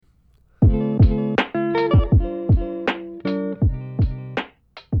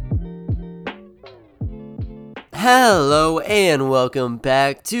Hello and welcome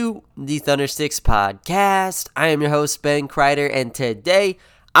back to the Thundersticks podcast. I am your host, Ben Kreider, and today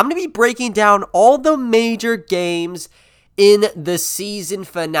I'm going to be breaking down all the major games in the season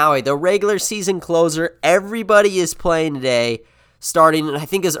finale, the regular season closer. Everybody is playing today, starting I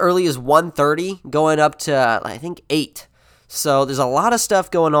think as early as 1:30, going up to I think 8. So there's a lot of stuff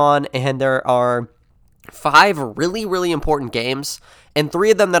going on, and there are 5 really, really important games, and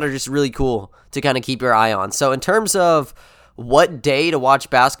 3 of them that are just really cool to kind of keep your eye on. So in terms of what day to watch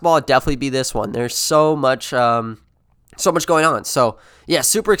basketball, it'd definitely be this one. There's so much going on. So yeah,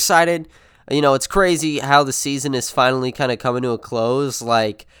 super excited. You know, it's crazy how the season is finally kind of coming to a close.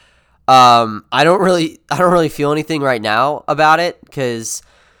 Like, I don't really feel anything right now about it because,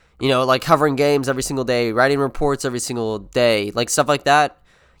 you know, like covering games every single day, writing reports every single day, like stuff like that.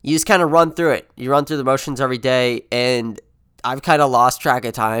 You just kind of run through it. You run through the motions every day, and I've kind of lost track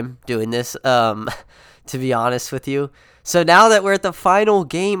of time doing this, to be honest with you. So now that we're at the final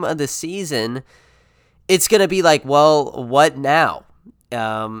game of the season, it's going to be like, well, what now?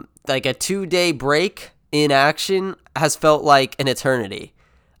 Like a 2-day break in action has felt like an eternity.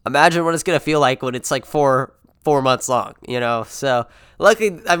 Imagine what it's going to feel like when it's like 4 months long, you know? So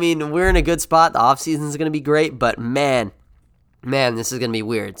luckily, I mean, we're in a good spot. The offseason is going to be great, but man, this is going to be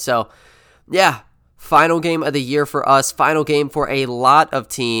weird. So, yeah, final game of the year for us, final game for a lot of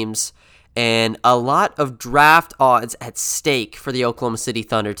teams, and a lot of draft odds at stake for the Oklahoma City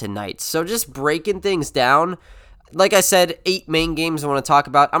Thunder tonight. So just breaking things down, like I said, 8 main games I want to talk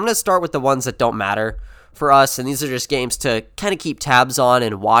about. I'm going to start with the ones that don't matter for us, and these are just games to kind of keep tabs on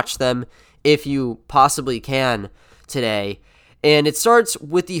and watch them if you possibly can today. And it starts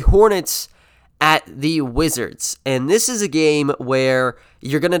with the Hornets at the Wizards. And this is a game where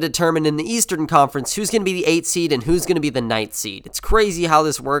you're going to determine in the Eastern Conference who's going to be the 8th seed and who's going to be the 9th seed. It's crazy how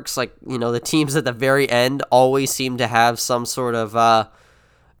this works. Like, you know, the teams at the very end always seem to have some sort of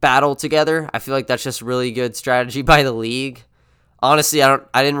battle together. I feel like that's just really good strategy by the league. Honestly, I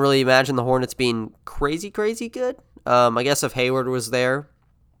didn't really imagine the Hornets being crazy good. I guess if Hayward was there,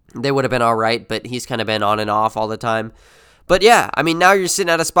 they would have been all right, but he's kind of been on and off all the time. But yeah, I mean, now you're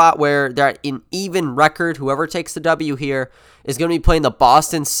sitting at a spot where they're in even record. Whoever takes the W here is going to be playing the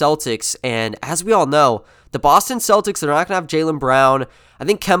Boston Celtics. And as we all know, the Boston Celtics, they're not going to have Jaylen Brown. I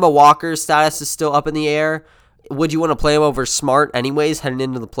think Kemba Walker's status is still up in the air. Would you want to play him over Smart anyways heading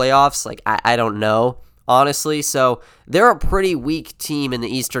into the playoffs? Like, I don't know, honestly. So they're a pretty weak team in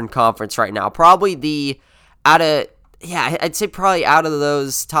the Eastern Conference right now. Probably I'd say probably out of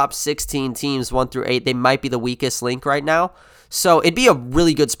those top 16 teams, 1 through 8, they might be the weakest link right now. So it'd be a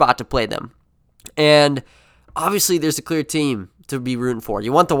really good spot to play them. And obviously there's a clear team to be rooting for.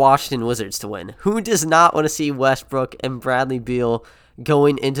 You want the Washington Wizards to win. Who does not want to see Westbrook and Bradley Beal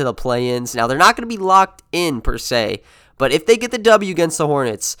going into the play-ins? Now, they're not going to be locked in per se, but if they get the W against the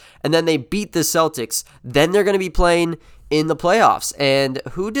Hornets and then they beat the Celtics, then they're going to be playing in the playoffs. And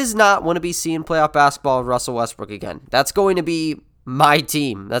who does not want to be seeing playoff basketball with Russell Westbrook again? That's going to be my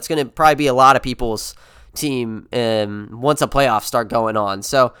team. That's going to probably be a lot of people's team once the playoffs start going on.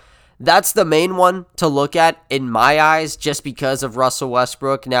 So that's the main one to look at in my eyes, just because of Russell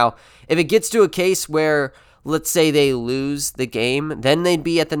Westbrook. Now, if it gets to a case where, let's say they lose the game, then they'd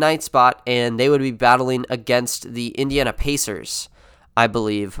be at the 9th spot and they would be battling against the Indiana Pacers, I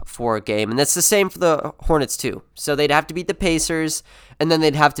believe, for a game. And that's the same for the Hornets too. So they'd have to beat the Pacers, and then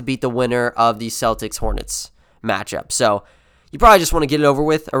they'd have to beat the winner of the Celtics-Hornets matchup. So you probably just want to get it over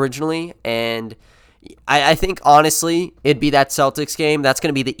with originally, and I think, honestly, it'd be that Celtics game. That's going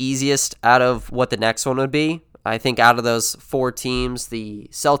to be the easiest out of what the next one would be. I think out of those 4 teams, the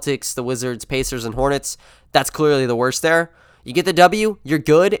Celtics, the Wizards, Pacers, and Hornets, that's clearly the worst there. You get the W, you're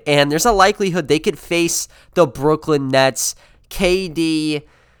good, and there's a likelihood they could face the Brooklyn Nets, KD,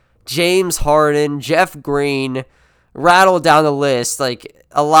 James Harden, Jeff Green, rattle down the list. Like,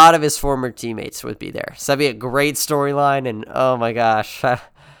 a lot of his former teammates would be there. So that'd be a great storyline, and oh my gosh.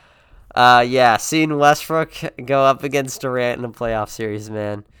 Yeah, seeing Westbrook go up against Durant in a playoff series,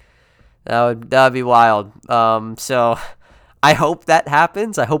 man, that would be wild. So I hope that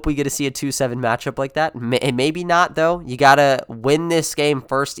happens. I hope we get to see a 2-7 matchup like that. Maybe not, though. You gotta win this game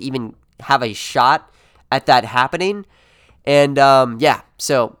first to even have a shot at that happening. And yeah,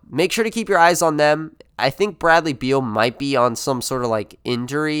 so make sure to keep your eyes on them. I think Bradley Beal might be on some sort of like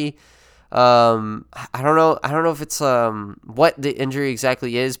injury. I don't know if it's what the injury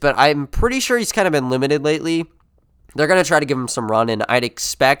exactly is, but I'm pretty sure he's kind of been limited lately. They're going to try to give him some run, and I'd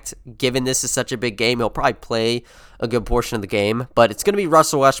expect, given this is such a big game, he'll probably play a good portion of the game, but it's going to be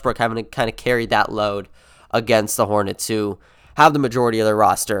Russell Westbrook having to kind of carry that load against the Hornets, who have the majority of their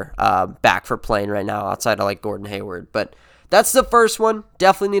roster back for playing right now, outside of like Gordon Hayward. But that's the first one.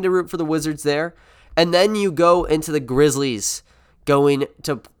 Definitely need to root for the Wizards there. And then you go into the Grizzlies going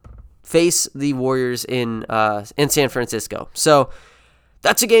to face the Warriors in San Francisco. So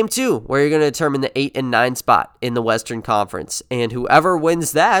that's a game too, where you're going to determine the 8 and 9 spot in the Western Conference. And whoever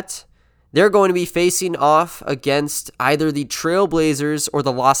wins that, they're going to be facing off against either the Trailblazers or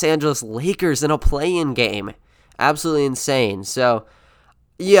the Los Angeles Lakers in a play-in game. Absolutely insane. So,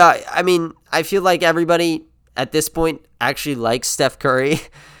 yeah, I mean, I feel like everybody at this point actually likes Steph Curry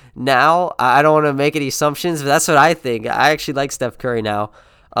now. I don't want to make any assumptions, but that's what I think. I actually like Steph Curry now.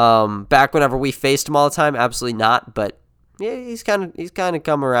 Back whenever we faced him all the time, absolutely not, but yeah, he's kind of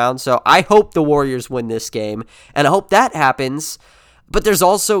come around. So I hope the Warriors win this game, and I hope that happens. But there's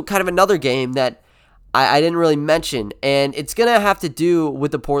also kind of another game that I didn't really mention, and it's going to have to do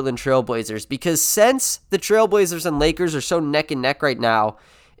with the Portland Trailblazers, because since the Trailblazers and Lakers are so neck and neck right now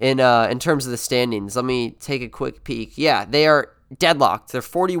in terms of the standings, let me take a quick peek. Yeah, they are deadlocked. They're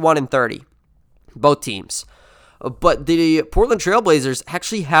 41 and 30, both teams. But the Portland Trailblazers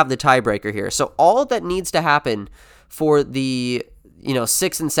actually have the tiebreaker here. So all that needs to happen for the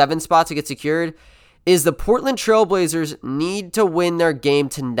 6 and 7 spot to get secured is the Portland Trailblazers need to win their game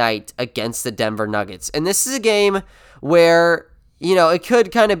tonight against the Denver Nuggets. And this is a game where, it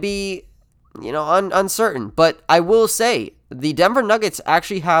could kind of be, uncertain. But I will say, the Denver Nuggets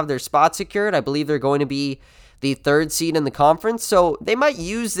actually have their spot secured. I believe they're going to be the 3rd seed in the conference. So they might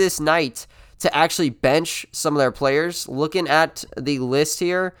use this night to actually bench some of their players. Looking at the list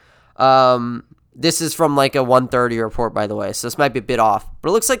here, this is from like a 1:30 report, by the way, so this might be a bit off. But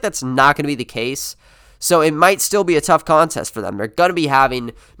it looks like that's not going to be the case. So it might still be a tough contest for them. They're going to be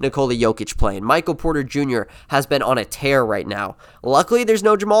having Nikola Jokic playing. Michael Porter Jr. has been on a tear right now. Luckily, there's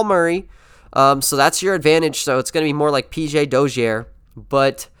no Jamal Murray, so that's your advantage. So it's going to be more like PJ Dozier.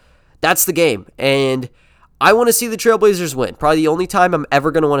 But that's the game. And I want to see the Trailblazers win. Probably the only time I'm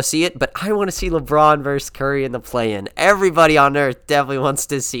ever going to want to see it, but I want to see LeBron versus Curry in the play-in. Everybody on earth definitely wants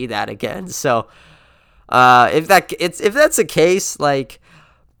to see that again. So if that's the case, like,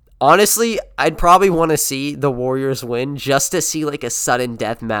 honestly, I'd probably want to see the Warriors win just to see like a sudden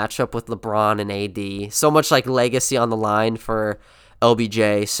death matchup with LeBron and AD. So much like legacy on the line for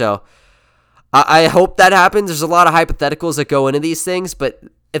LBJ. So I hope that happens. There's a lot of hypotheticals that go into these things, but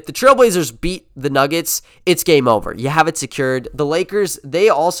if the Trailblazers beat the Nuggets, it's game over. You have it secured. The Lakers, they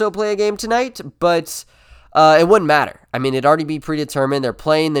also play a game tonight, but it wouldn't matter. I mean, it'd already be predetermined. They're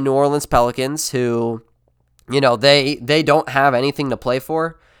playing the New Orleans Pelicans, who, they don't have anything to play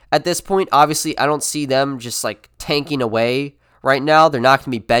for at this point. Obviously, I don't see them just like tanking away right now. They're not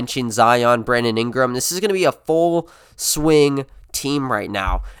going to be benching Zion, Brandon Ingram. This is going to be a full swing team right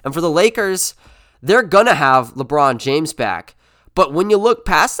now. And for the Lakers, they're going to have LeBron James back. But when you look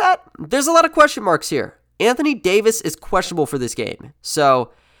past that, there's a lot of question marks here. Anthony Davis is questionable for this game.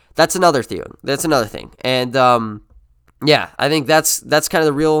 So that's another thing. And I think that's kind of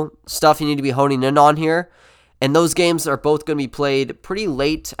the real stuff you need to be honing in on here. And those games are both going to be played pretty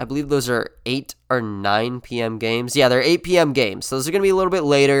late. I believe those are 8 or 9 p.m. games. Yeah, they're 8 p.m. games. So those are going to be a little bit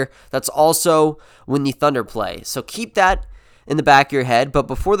later. That's also when the Thunder play. So keep that in the back of your head. But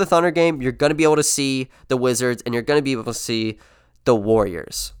before the Thunder game, you're going to be able to see the Wizards and you're going to be able to see the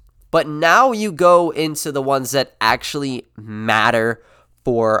Warriors. But now you go into the ones that actually matter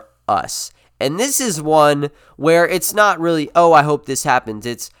for us. And this is one where it's not really, I hope this happens.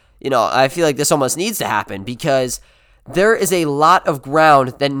 It's, I feel like this almost needs to happen because there is a lot of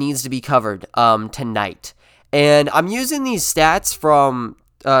ground that needs to be covered tonight. And I'm using these stats from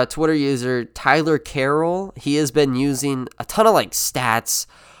Twitter user Tyler Carroll. He has been using a ton of like stats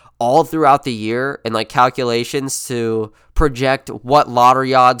all throughout the year and like calculations to project what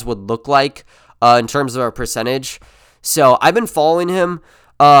lottery odds would look like in terms of our percentage. So I've been following him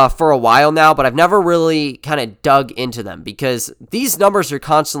for a while now, but I've never really kind of dug into them because these numbers are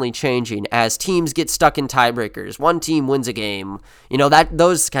constantly changing as teams get stuck in tiebreakers. One team wins a game,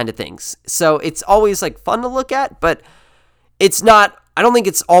 those kind of things. So it's always like fun to look at, but it's not, I don't think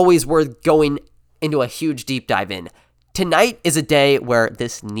it's always worth going into a huge deep dive in. Tonight is a day where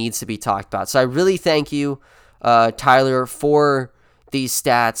this needs to be talked about. So I really thank you, Tyler, for these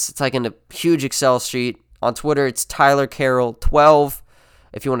stats. It's like in a huge Excel sheet. On Twitter, it's Tyler Carroll 12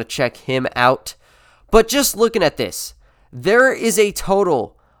 if you want to check him out. But just looking at this, there is a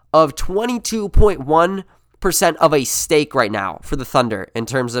total of 22.1% of a stake right now for the Thunder in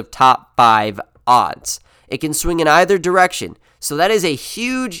terms of top 5 odds. It can swing in either direction. So that is a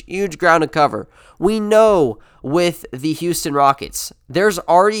huge, huge ground to cover. We know with the Houston Rockets, there's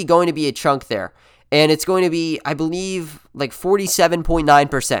already going to be a chunk there. And it's going to be, I believe, like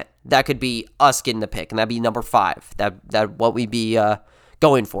 47.9%. That could be us getting the pick, and that'd be number 5. That what we'd be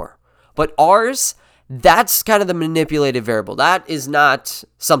going for. But ours, that's kind of the manipulated variable. That is not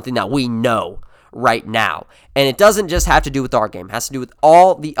something that we know right now. And it doesn't just have to do with our game. It has to do with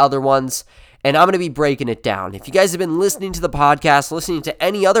all the other ones. And I'm going to be breaking it down. If you guys have been listening to the podcast, listening to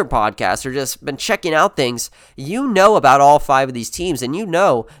any other podcast, or just been checking out things, you know about all 5 of these teams, and you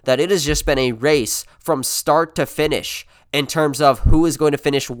know that it has just been a race from start to finish in terms of who is going to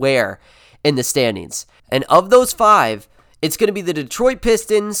finish where in the standings. And of those 5, it's going to be the Detroit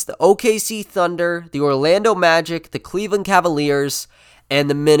Pistons, the OKC Thunder, the Orlando Magic, the Cleveland Cavaliers, and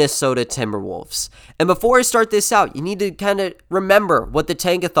the Minnesota Timberwolves. And before I start this out, you need to kind of remember what the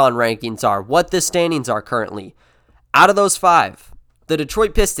Tankathon rankings are, what the standings are currently. Out of those 5, the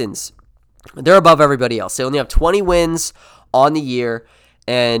Detroit Pistons, they're above everybody else. They only have 20 wins on the year,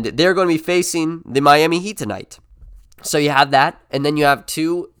 and they're going to be facing the Miami Heat tonight. So you have that, and then you have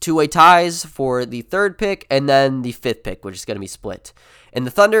two-way ties for the 3rd pick and then the 5th pick, which is going to be split. And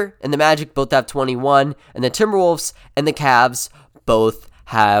the Thunder and the Magic both have 21, and the Timberwolves and the Cavs both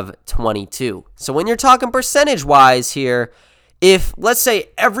have 22. So when you're talking percentage-wise here, if, let's say,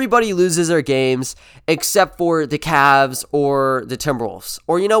 everybody loses their games except for the Cavs or the Timberwolves,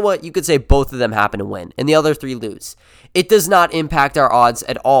 or you know what, you could say both of them happen to win and the other 3 lose, it does not impact our odds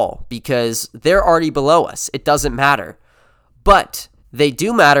at all because they're already below us. It doesn't matter. But they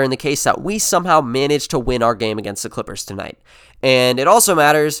do matter in the case that we somehow manage to win our game against the Clippers tonight. And it also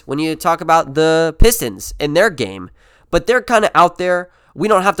matters when you talk about the Pistons and their game. But they're kind of out there. We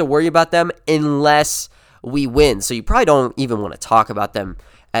don't have to worry about them unless we win. So you probably don't even want to talk about them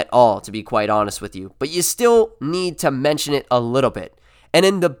at all, to be quite honest with you. But you still need to mention it a little bit. And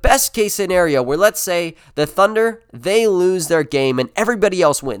in the best case scenario, where let's say the Thunder, they lose their game and everybody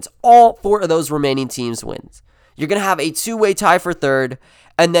else wins. All 4 of those remaining teams wins. You're going to have a 2-way tie for 3rd.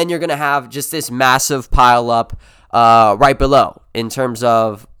 And then you're going to have just this massive pile up right below in terms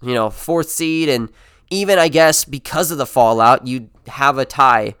of, 4th seed, and even, I guess, because of the fallout, you have a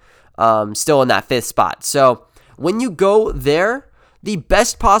tie still in that 5th spot. So when you go there, the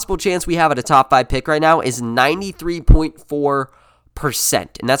best possible chance we have at a top 5 pick right now is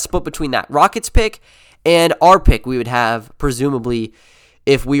 93.4%. And that's split between that Rockets pick and our pick we would have, presumably,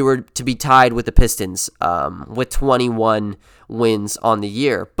 if we were to be tied with the Pistons with 21 wins on the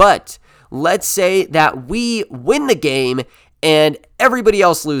year. But let's say that we win the game and everybody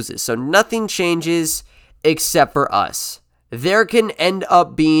else loses, so nothing changes except for us. There can end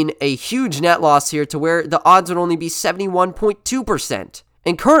up being a huge net loss here to where the odds would only be 71.2%.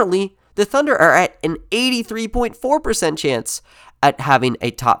 And currently, the Thunder are at an 83.4% chance at having a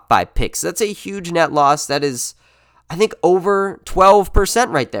top 5 pick. So that's a huge net loss. That is, I think, over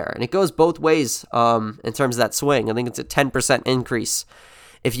 12% right there. And it goes both ways in terms of that swing. I think it's a 10% increase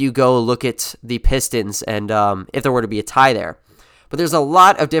if you go look at the Pistons and if there were to be a tie there. But there's a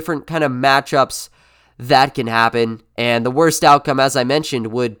lot of different kind of matchups that can happen. And the worst outcome, as I mentioned,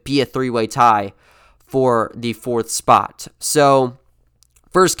 would be a 3-way tie for the 4th spot. So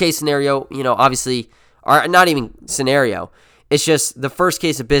first case scenario, obviously, or not even scenario, it's just the first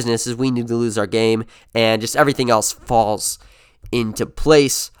case of business is we need to lose our game and just everything else falls into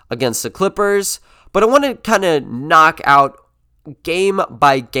place against the Clippers. But I want to kind of knock out game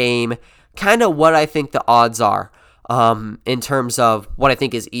by game kind of what I think the odds are in terms of what I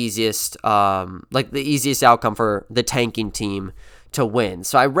think is easiest, like the easiest outcome for the tanking team to win.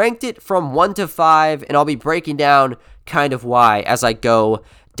 So I ranked it from 1 to 5, and I'll be breaking down kind of why as I go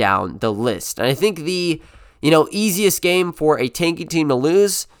down the list. And I think the easiest game for a tanking team to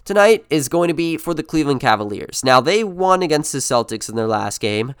lose tonight is going to be for the Cleveland Cavaliers. Now, they won against the Celtics in their last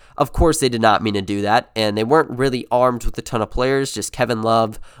game. Of course, they did not mean to do that, and they weren't really armed with a ton of players. Just Kevin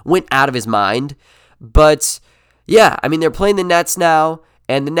Love went out of his mind. But, yeah, I mean, they're playing the Nets now,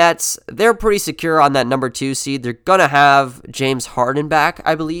 and the Nets, they're pretty secure on that number 2 seed. They're going to have James Harden back,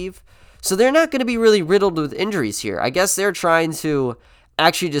 I believe. So they're not going to be really riddled with injuries here. I guess they're trying to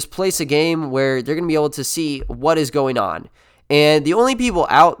actually just place a game where they're going to be able to see what is going on. And the only people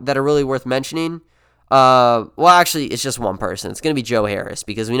out that are really worth mentioning, actually, it's just one person. It's going to be Joe Harris,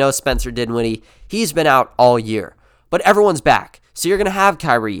 because we know Spencer Dinwiddie, he's been out all year. But everyone's back. So you're going to have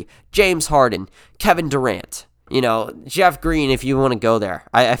Kyrie, James Harden, Kevin Durant, Jeff Green if you want to go there.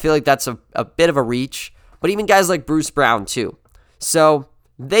 I feel like that's a bit of a reach. But even guys like Bruce Brown, too. So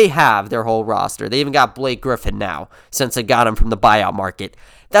they have their whole roster. They even got Blake Griffin now, since they got him from the buyout market.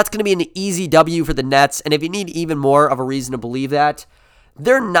 That's going to be an easy W for the Nets, and if you need even more of a reason to believe that,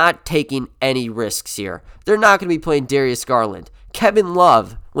 they're not taking any risks here. They're not going to be playing Darius Garland. Kevin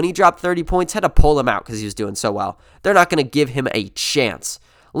Love when he dropped 30 points, had to pull him out because he was doing so well. They're not going to give him a chance.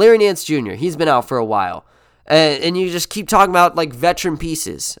 Larry Nance Jr., he's been out for a while. And you just keep talking about like veteran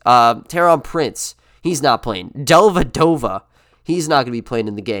pieces. Taron Prince, he's not playing. Delvadova, he's not going to be playing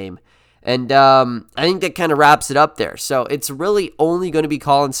in the game. And I think that kind of wraps it up there. So it's really only going to be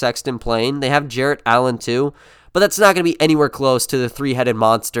Colin Sexton playing. They have Jarrett Allen too, but that's not going to be anywhere close to the three-headed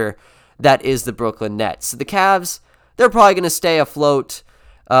monster that is the Brooklyn Nets. So the Cavs, they're probably going to stay afloat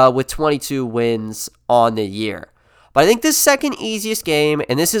with 22 wins on the year. But I think the second easiest game,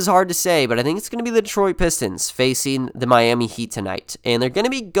 and this is hard to say, but I think it's going to be the Detroit Pistons facing the Miami Heat tonight. And they're going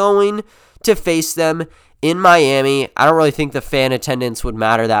to be going to face them in Miami. I don't really think the fan attendance would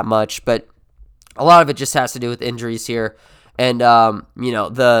matter that much, but a lot of it just has to do with injuries here. And,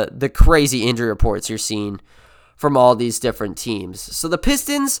 the crazy injury reports you're seeing from all these different teams. So the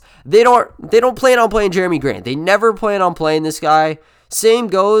Pistons, they don't plan on playing Jeremy Grant. They never plan on playing this guy. Same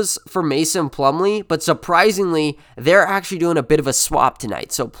goes for Mason Plumlee, but surprisingly, they're actually doing a bit of a swap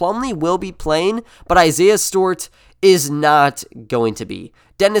tonight. So Plumlee will be playing, but Isaiah Stewart is not going to be.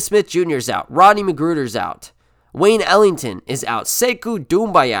 Dennis Smith Jr. is out. Rodney Magruder's out. Wayne Ellington is out. Sekou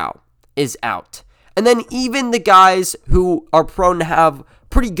Doumbouya is out. And then even the guys who are prone to have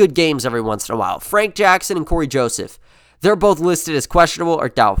pretty good games every once in a while, Frank Jackson and Corey Joseph, they're both listed as questionable or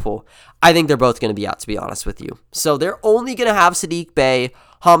doubtful. I think they're both going to be out, to be honest with you. So they're only going to have Sadiq Bey,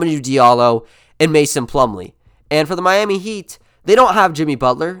 Hamidou Diallo, and Mason Plumlee. And for the Miami Heat, they don't have Jimmy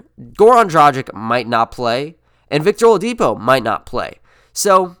Butler. Goran Dragic might not play, and Victor Oladipo might not play.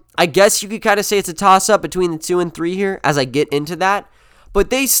 So I guess you could kind of say it's a toss-up between the 2 and 3 here as I get into that. But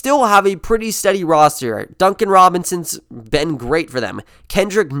they still have a pretty steady roster. Duncan Robinson's been great for them.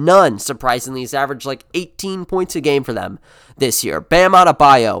 Kendrick Nunn, surprisingly, has averaged like 18 points a game for them this year. Bam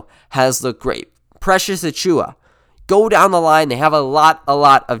Adebayo has looked great. Precious Achiuwa. Go down the line. They have a lot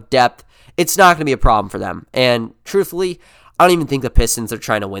of depth. It's not going to be a problem for them. And truthfully, I don't even think the Pistons are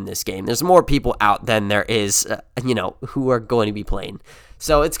trying to win this game. There's more people out than there is, who are going to be playing.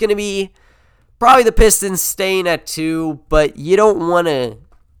 So it's going to be probably the Pistons staying at 2, but you don't want to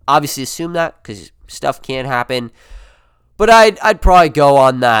obviously assume that because stuff can happen. But I'd probably go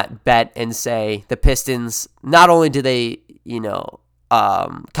on that bet and say the Pistons, not only do they,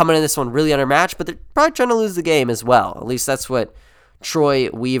 coming in this one really undermatched, but they're probably trying to lose the game as well. At least that's what Troy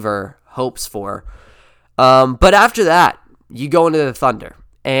Weaver hopes for. But after that, you go into the Thunder.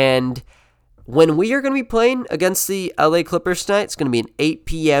 And when we are going to be playing against the LA Clippers tonight, it's going to be an 8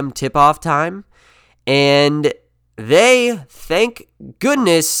 p.m. tip-off time. And they, thank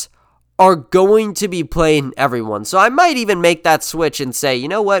goodness, are going to be playing everyone. So I might even make that switch and say, you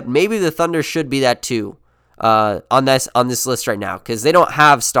know what, maybe the Thunder should be that too on this list right now because they don't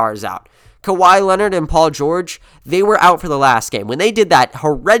have stars out. Kawhi Leonard and Paul George, they were out for the last game. When they did that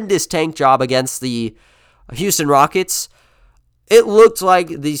horrendous tank job against the Houston Rockets, it looked like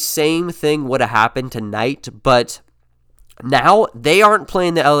the same thing would have happened tonight, but now they aren't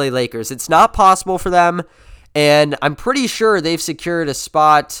playing the LA Lakers. It's not possible for them, and I'm pretty sure they've secured a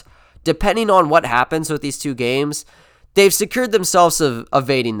spot, depending on what happens with these two games, they've secured themselves of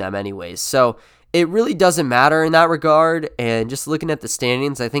evading them anyways. So it really doesn't matter in that regard, and just looking at the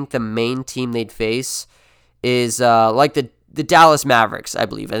standings, I think the main team they'd face is like the Dallas Mavericks, I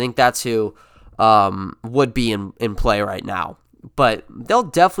believe. I think that's who would be in play right now. But they'll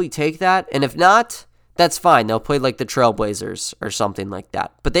definitely take that, and if not, that's fine. They'll play like the Trailblazers or something like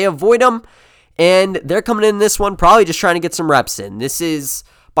that. But they avoid them, and they're coming in this one probably just trying to get some reps in. This is,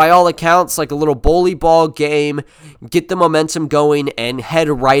 by all accounts, like a little bully ball game, get the momentum going, and head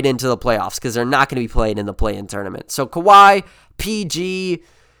right into the playoffs because they're not going to be playing in the play-in tournament. So Kawhi, PG,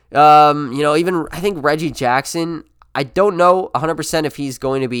 even I think Reggie Jackson, I don't know 100% if he's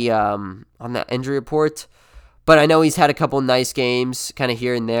going to be on that injury report, but I know he's had a couple nice games kind of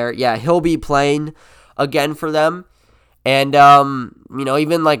here and there. Yeah, he'll be playing again for them. And,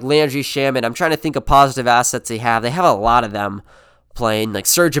 even like Landry Shamet, I'm trying to think of positive assets they have. They have a lot of them playing. Like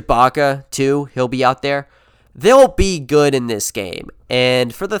Serge Ibaka, too. He'll be out there. They'll be good in this game.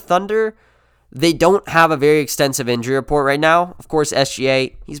 And for the Thunder, they don't have a very extensive injury report right now. Of course,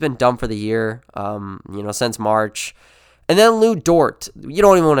 SGA, he's been done for the year, since March. And then Lou Dort, you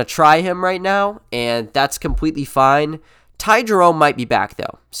don't even want to try him right now, and that's completely fine. Ty Jerome might be back,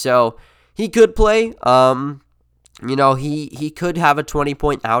 though, so he could play. He could have a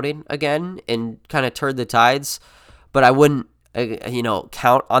 20-point outing again and kind of turn the tides, but I wouldn't,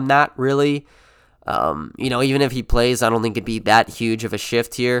 count on that, really. Even if he plays, I don't think it'd be that huge of a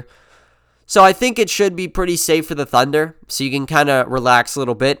shift here. So I think it should be pretty safe for the Thunder, so you can kind of relax a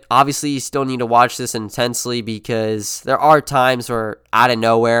little bit. Obviously, you still need to watch this intensely because there are times where out of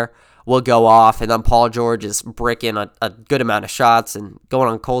nowhere we'll go off, and then Paul George is bricking a good amount of shots and going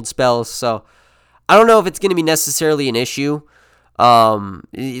on cold spells. So I don't know if it's going to be necessarily an issue.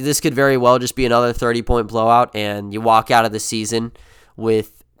 This could very well just be another 30-point blowout, and you walk out of the season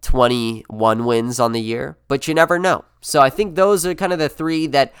with 21 wins on the year, but you never know. So I think those are kind of the three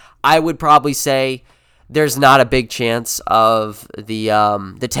that I would probably say there's not a big chance of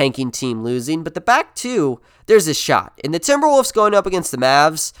the tanking team losing, but the back two, there's a shot. And the Timberwolves going up against the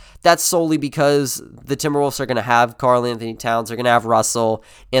Mavs, that's solely because the Timberwolves are going to have Karl-Anthony Towns, they're going to have Russell,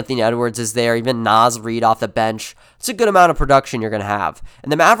 Anthony Edwards is there, even Naz Reid off the bench. It's a good amount of production you're going to have.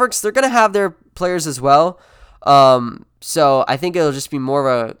 And the Mavericks, they're going to have their players as well. So I think it'll just be more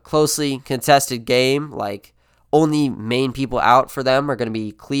of a closely contested game. Like, only main people out for them are going to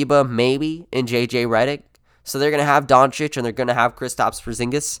be Kleba, maybe, and JJ Redick. So they're going to have Doncic, and they're going to have Kristaps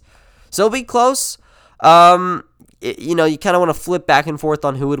Porzingis. So it'll be close. You kind of want to flip back and forth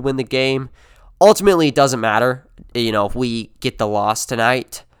on who would win the game. Ultimately, it doesn't matter, if we get the loss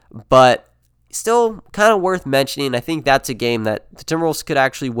tonight. But still kind of worth mentioning. I think that's a game that the Timberwolves could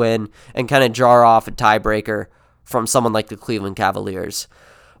actually win and kind of jar off a tiebreaker from someone like the Cleveland Cavaliers.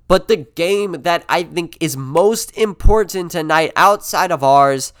 But the game that I think is most important tonight outside of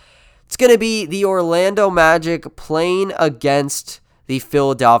ours, it's going to be the Orlando Magic playing against the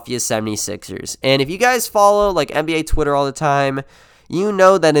Philadelphia 76ers. And if you guys follow NBA Twitter all the time, you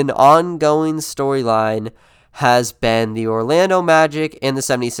know that an ongoing storyline has been the Orlando Magic and the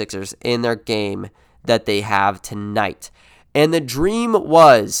 76ers in their game that they have tonight. And the dream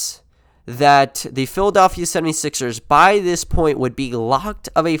was that the Philadelphia 76ers by this point would be locked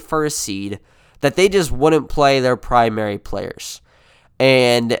of a first seed, that they just wouldn't play their primary players.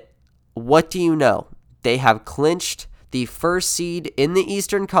 And what do you know? They have clinched the first seed in the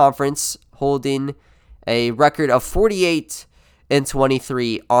Eastern Conference, holding a record of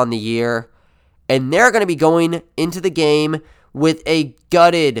 48-23 on the year. And they're going to be going into the game with a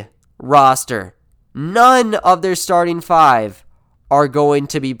gutted roster. None of their starting five are going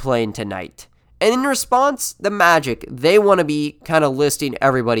to be playing tonight. And in response, the Magic, they want to be kind of listing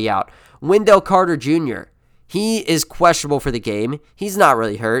everybody out. Wendell Carter Jr., he is questionable for the game. He's not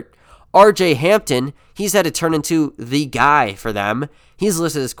really hurt. RJ Hampton, he's had to turn into the guy for them. He's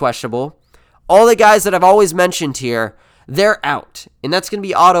listed as questionable. All the guys that I've always mentioned here, they're out. And that's going to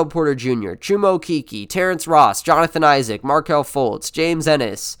be Otto Porter Jr., Chuma Okeke, Terrence Ross, Jonathan Isaac, Markelle Fultz, James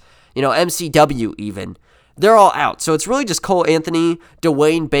Ennis, MCW even. They're all out. So it's really just Cole Anthony,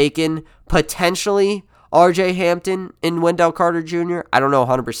 Dwayne Bacon, potentially RJ Hampton and Wendell Carter Jr. I don't know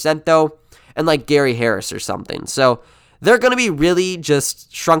 100% though. And Gary Harris or something. So they're going to be really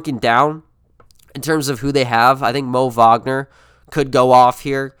just shrunken down in terms of who they have. I think Mo Wagner could go off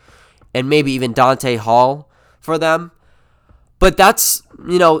here. And maybe even Dante Hall for them. But that's,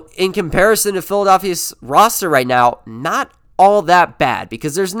 in comparison to Philadelphia's roster right now, not all that bad,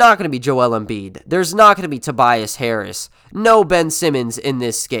 because there's not going to be Joel Embiid. There's not going to be Tobias Harris. No Ben Simmons in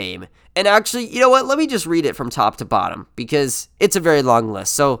this game. And actually, you know what? Let me just read it from top to bottom, because it's a very long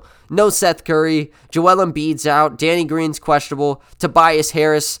list. So, no Seth Curry. Joel Embiid's out. Danny Green's questionable. Tobias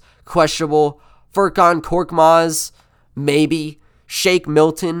Harris, questionable. Furkan Korkmaz, maybe. Shake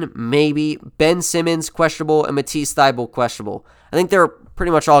Milton, maybe. Ben Simmons, questionable. And Matisse Thybulle, questionable. I think they're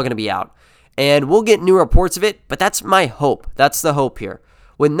pretty much all going to be out. And we'll get new reports of it, but that's my hope. That's the hope here.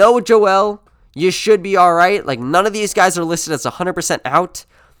 With no Joel, you should be all right. None of these guys are listed as 100% out,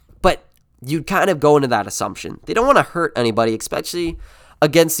 but you'd kind of go into that assumption. They don't want to hurt anybody, especially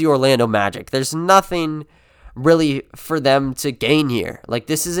against the Orlando Magic. There's nothing really for them to gain here.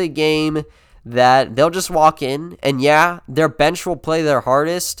 This is a game that they'll just walk in, and yeah, their bench will play their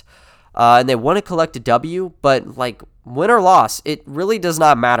hardest, and they want to collect a W, but win or loss, it really does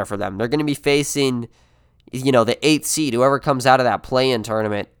not matter for them. They're going to be facing, the 8th seed, whoever comes out of that play-in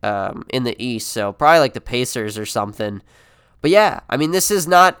tournament in the East. So probably the Pacers or something. But yeah, this is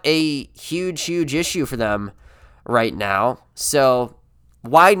not a huge issue for them right now. So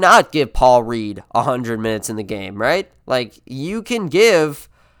why not give Paul Reed 100 minutes in the game, right? You can give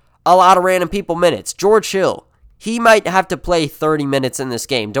a lot of random people minutes. George Hill, he might have to play 30 minutes in this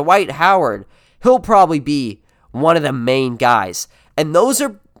game. Dwight Howard, he'll probably be one of the main guys. And those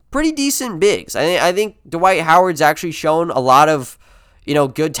are pretty decent bigs. I think Dwight Howard's actually shown a lot of,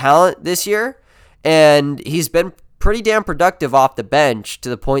 good talent this year. And he's been pretty damn productive off the bench to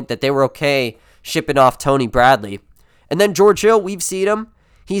the point that they were okay shipping off Tony Bradley. And then George Hill, we've seen him.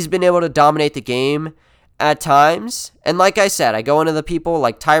 He's been able to dominate the game at times. And like I said, I go into the people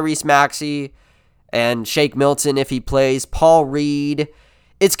like Tyrese Maxey and Shake Milton if he plays, Paul Reed.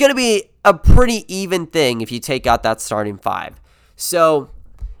 It's going to be a pretty even thing if you take out that starting five. So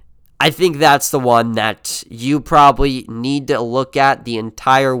I think that's the one that you probably need to look at the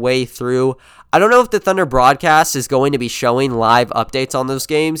entire way through. I don't know if the Thunder broadcast is going to be showing live updates on those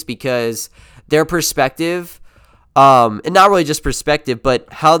games because their perspective, and not really just perspective, but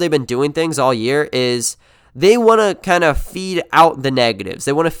how they've been doing things all year is they want to kind of feed out the negatives.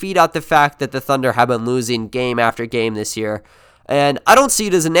 They want to feed out the fact that the Thunder have been losing game after game this year. And I don't see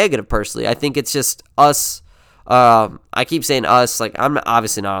it as a negative personally. I think it's just us. I keep saying us, like I'm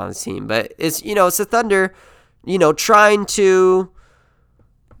obviously not on the team, but it's, it's the Thunder, trying to,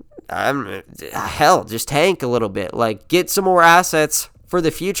 just tank a little bit, like get some more assets for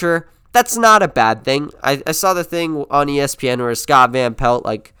the future. That's not a bad thing. I saw the thing on ESPN where Scott Van Pelt,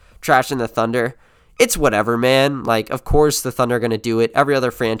 like, trashing the Thunder. It's whatever, man. Like, of course the Thunder are going to do it. Every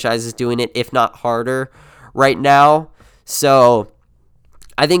other franchise is doing it, if not harder, right now. So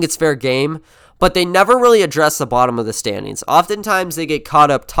I think it's fair game. But they never really address the bottom of the standings. Oftentimes they get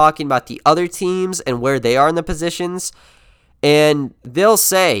caught up talking about the other teams and where they are in the positions. And they'll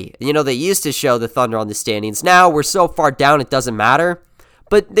say, they used to show the Thunder on the standings. Now we're so far down it doesn't matter.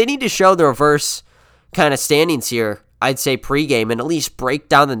 But they need to show the reverse kind of standings here, I'd say pregame, and at least break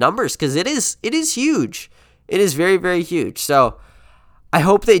down the numbers because it is huge. It is very, very huge. So I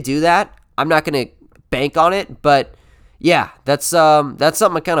hope they do that. I'm not going to bank on it, but yeah, that's something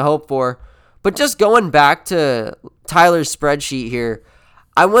I kind of hope for. But just going back to Tyler's spreadsheet here,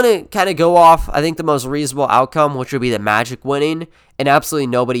 I want to kind of go off, I think, the most reasonable outcome, which would be the Magic winning and absolutely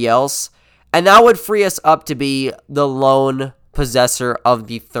nobody else. And that would free us up to be the lone possessor of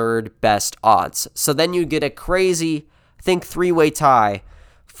the third best odds. So then you get a crazy, I think, three-way tie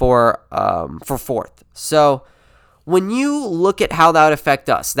for fourth. So when you look at how that would affect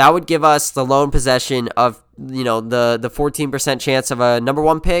us, that would give us the lone possession of, the 14% chance of a number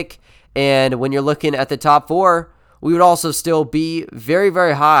one pick. And when you're looking at the top four, we would also still be very,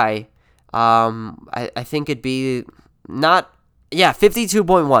 very high. I think it'd be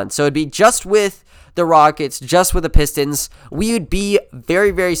 52.1. So it'd be just with the Rockets, just with the Pistons. We would be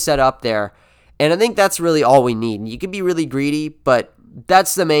very, very set up there. And I think that's really all we need. You can be really greedy, but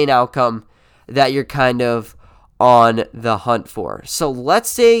that's the main outcome that you're kind of on the hunt for. So let's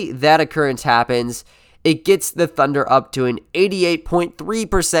say that occurrence happens. It gets the Thunder up to an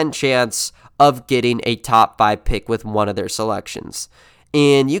 88.3% chance of getting a top 5 pick with one of their selections.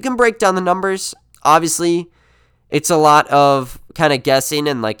 And you can break down the numbers. Obviously, it's a lot of kind of guessing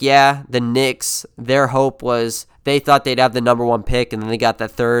and the Knicks, their hope was they thought they'd have the number one pick and then they got the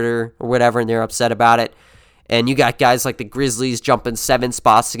third or whatever and they're upset about it. And you got guys like the Grizzlies jumping 7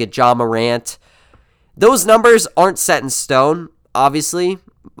 spots to get Ja Morant. Those numbers aren't set in stone, obviously.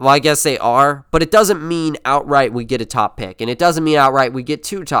 Well, I guess they are, but it doesn't mean outright we get a top pick, and it doesn't mean outright we get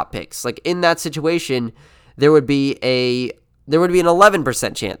 2 top picks. Like in that situation, there would be an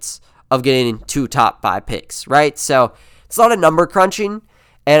 11% chance of getting 2 top 5 picks, right? So it's a lot of number crunching,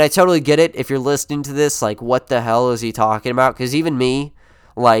 and I totally get it. If you're listening to this, like, what the hell is he talking about? Because even me,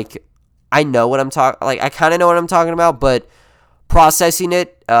 I know what I'm talking. I kind of know what I'm talking about, but processing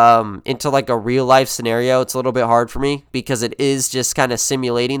it into a real life scenario, it's a little bit hard for me because it is just kind of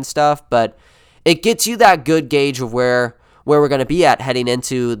simulating stuff, but it gets you that good gauge of where we're going to be at heading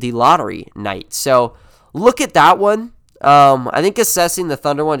into the lottery night. So look at that one. I think assessing the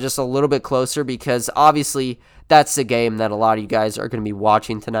Thunder one just a little bit closer because obviously that's the game that a lot of you guys are going to be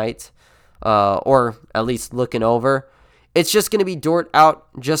watching tonight, or at least looking over. It's just going to be Dort out,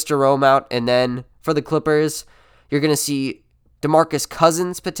 just Jerome out, and then for the Clippers, you're going to see DeMarcus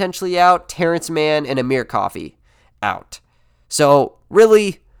Cousins potentially out, Terrence Mann, and Amir Coffey out. So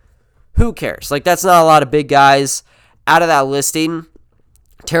really, who cares? That's not a lot of big guys out of that listing.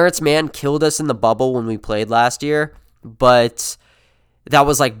 Terrence Mann killed us in the bubble when we played last year, but that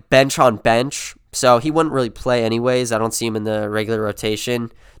was bench on bench, so he wouldn't really play anyways. I don't see him in the regular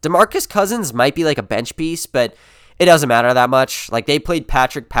rotation. DeMarcus Cousins might be a bench piece, but it doesn't matter that much. They played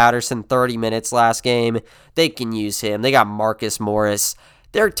Patrick Patterson 30 minutes last game. They can use him. They got Marcus Morris.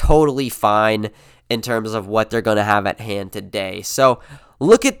 They're totally fine in terms of what they're going to have at hand today. So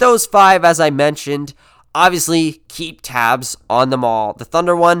look at those 5 as I mentioned. Obviously, keep tabs on them all. The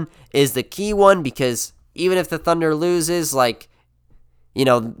Thunder one is the key one because even if the Thunder loses, the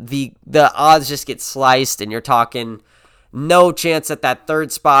odds just get sliced and you're talking no chance at that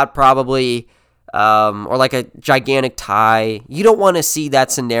third spot probably. Or a gigantic tie. You don't want to see that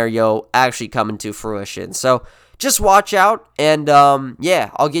scenario actually come into fruition. So just watch out. And yeah,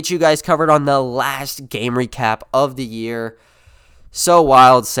 I'll get you guys covered on the last game recap of the year. So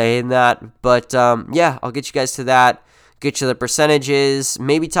wild saying that. But yeah, I'll get you guys to that. Get you the percentages.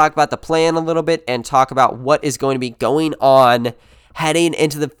 Maybe talk about the plan a little bit and talk about what is going to be going on heading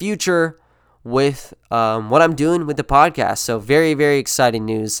into the future with what I'm doing with the podcast. So very, very exciting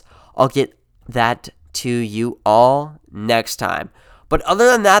news. I'll get that to you all next time. But other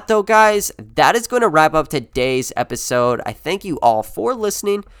than that, though, guys, that is going to wrap up today's episode. I thank you all for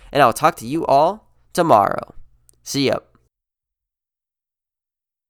listening, and I'll talk to you all tomorrow. See ya.